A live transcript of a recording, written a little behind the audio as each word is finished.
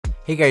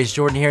Hey guys,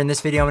 Jordan here. In this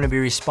video, I'm going to be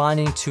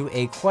responding to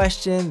a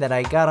question that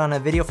I got on a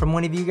video from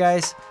one of you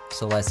guys.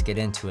 So let's get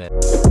into it.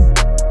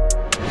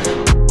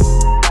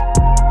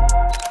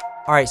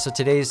 All right, so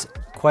today's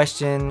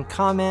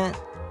comment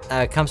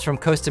comes from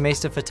Costa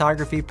Mesa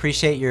Photography.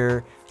 Appreciate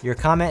your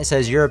comment. It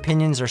says, your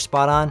opinions are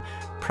spot on.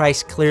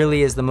 Price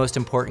clearly is the most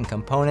important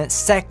component.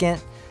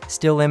 Second,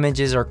 still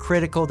images are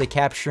critical to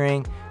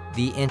capturing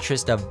the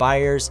interest of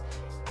buyers.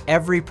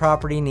 Every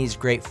property needs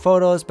great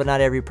photos, but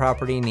not every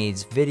property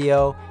needs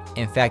video.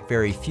 In fact,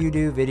 very few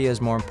do. Video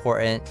is more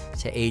important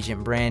to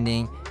agent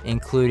branding,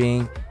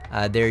 including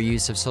their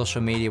use of social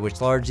media, which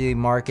largely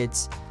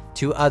markets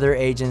to other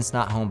agents,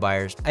 not home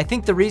buyers. I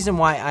think the reason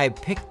why I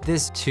picked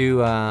this to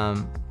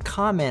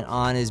comment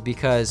on is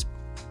because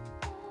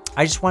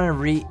I just want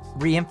to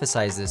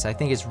re-emphasize this. I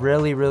think it's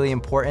really, really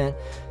important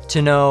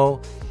to know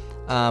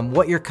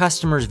what your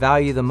customers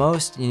value the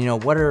most,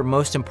 what are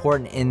most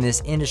important in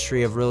this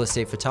industry of real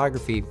estate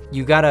photography.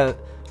 You gotta,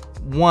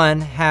 one,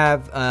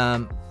 have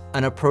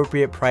an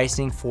appropriate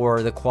pricing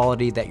for the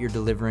quality that you're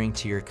delivering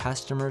to your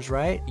customers,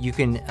 right? You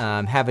can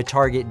have a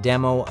target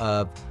demo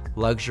of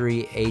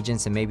luxury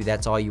agents, and maybe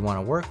that's all you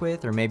wanna work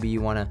with, or maybe you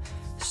wanna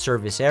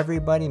service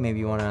everybody, maybe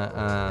you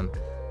wanna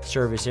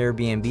service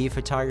Airbnb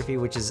photography,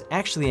 which is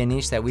actually a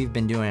niche that we've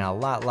been doing a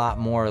lot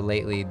more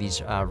lately,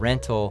 these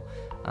rental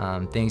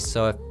things.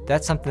 So if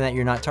that's something that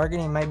you're not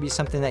targeting, it might be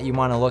something that you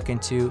want to look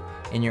into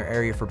in your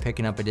area for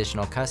picking up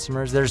additional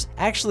customers. There's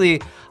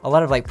actually a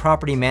lot of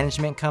property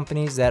management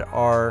companies that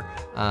are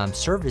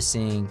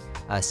servicing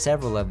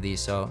several of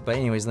these. But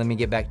anyways, let me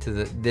get back to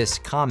this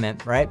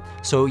comment, right?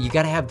 So you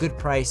got to have good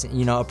price,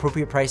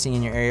 appropriate pricing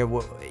in your area.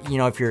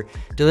 If you're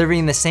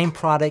delivering the same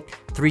product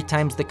 3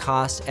 times the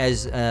cost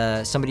as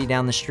somebody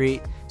down the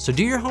street, so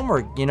do your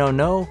homework,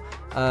 know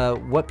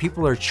what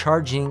people are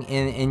charging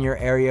in your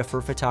area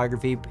for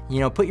photography.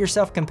 Put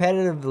yourself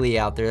competitively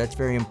out there. That's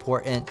very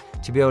important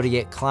to be able to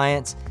get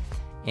clients.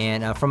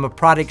 And from a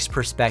product's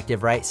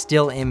perspective, right,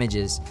 still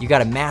images. You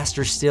gotta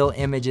master still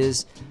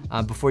images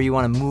before you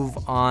wanna move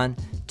on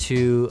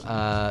to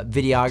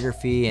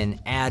videography and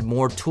add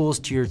more tools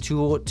to your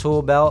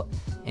tool belt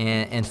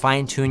and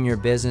fine tune your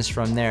business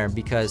from there.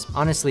 Because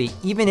honestly,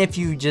 even if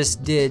you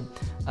just did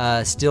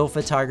still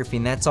photography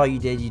and that's all you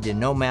did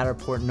no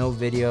Matterport, no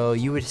video,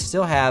 you would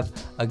still have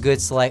a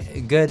good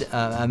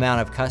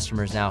amount of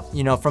customers. Now,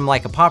 from a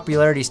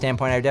popularity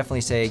standpoint, I would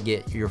definitely say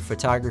get your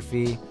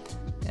photography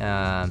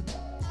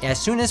as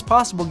soon as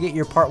possible. Get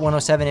your Part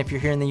 107 if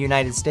you're here in the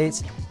United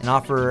States, and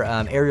offer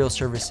aerial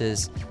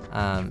services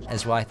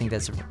as well. I think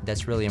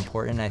that's really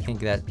important. I think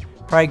that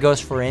probably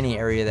goes for any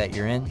area that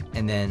you're in,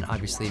 and then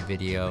obviously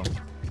video.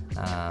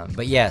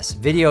 But yes,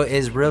 video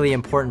is really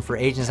important for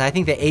agents. I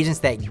think the agents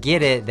that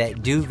get it,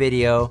 that do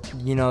video,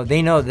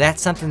 they know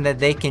that's something that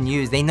they can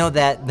use. They know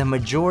that the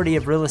majority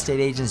of real estate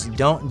agents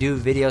don't do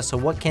video, so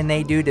what can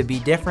they do to be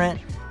different?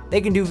 They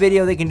can do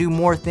video, they can do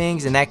more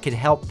things, and that could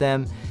help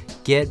them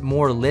get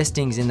more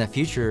listings in the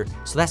future.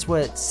 So that's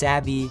what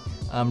savvy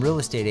real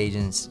estate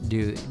agents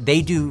do.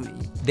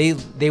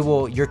 They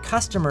will, your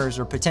customers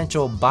or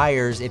potential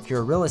buyers, if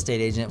you're a real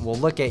estate agent, will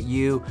look at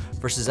you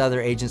versus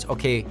other agents.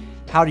 Okay,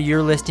 how do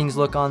your listings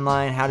look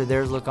online? How do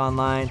theirs look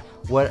online?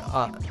 What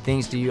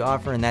things do you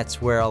offer? And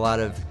that's where a lot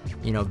of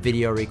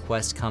video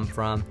requests come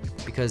from,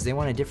 because they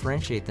want to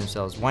differentiate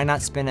themselves. Why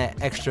not spend an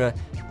extra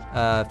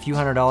few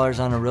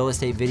 $100s on a real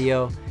estate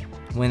video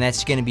when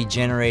that's going to be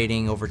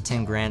generating over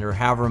 10 grand or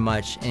however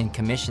much in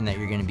commission that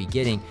you're going to be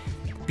getting?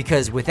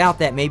 Because without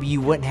that, maybe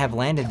you wouldn't have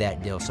landed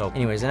that deal. So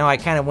anyways, I know I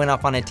kind of went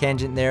off on a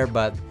tangent there,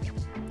 but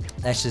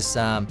that's just,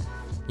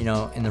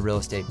 in the real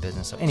estate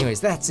business. So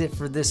anyways, that's it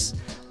for this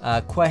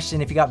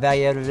question. If you got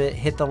value out of it,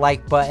 hit the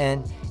like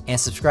button and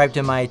subscribe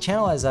to my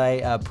channel as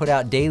I put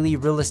out daily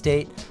real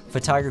estate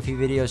photography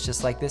videos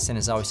just like this. And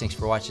as always, thanks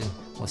for watching.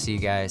 We'll see you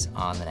guys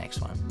on the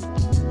next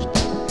one.